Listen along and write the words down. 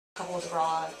couple of the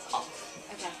rods off.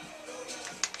 Okay.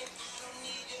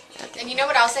 And you know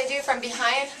what else I do from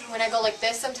behind when I go like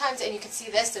this sometimes, and you can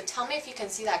see this. So tell me if you can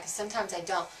see that, because sometimes I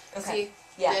don't. Okay. See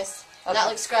this? Okay. That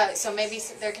looks gross. So maybe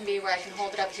there can be where I can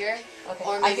hold it up here,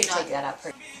 or maybe I can not. take that up.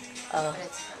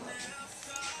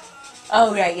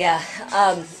 Oh, right, yeah.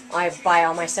 I buy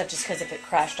all my stuff just because if it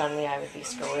crashed on me, I would be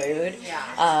screwed.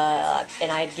 Yeah. And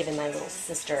I had given my little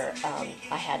sister,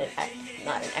 I had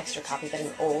not an extra copy, but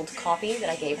an old copy that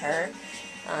I gave her.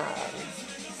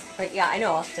 But yeah, I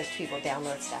know lots of people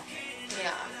download stuff.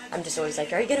 Yeah. I'm just always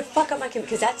like, are you going to fuck up my computer?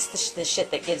 Because that's the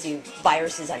shit that gives you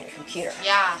viruses on your computer.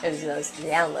 Yeah. Those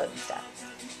download stuff.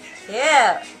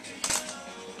 Yeah.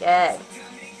 Good.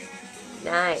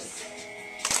 Nice.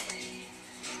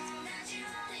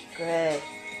 Good.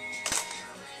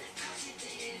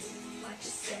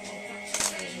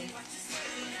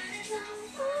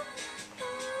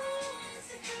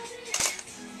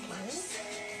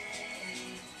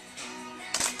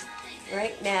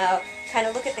 Right now, kind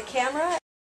of look at the camera.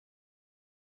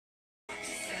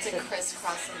 It's a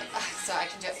crisscross in the back, so I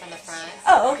can do it from the front.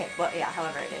 Oh, okay. Well, yeah,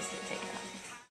 however it is, you take it out.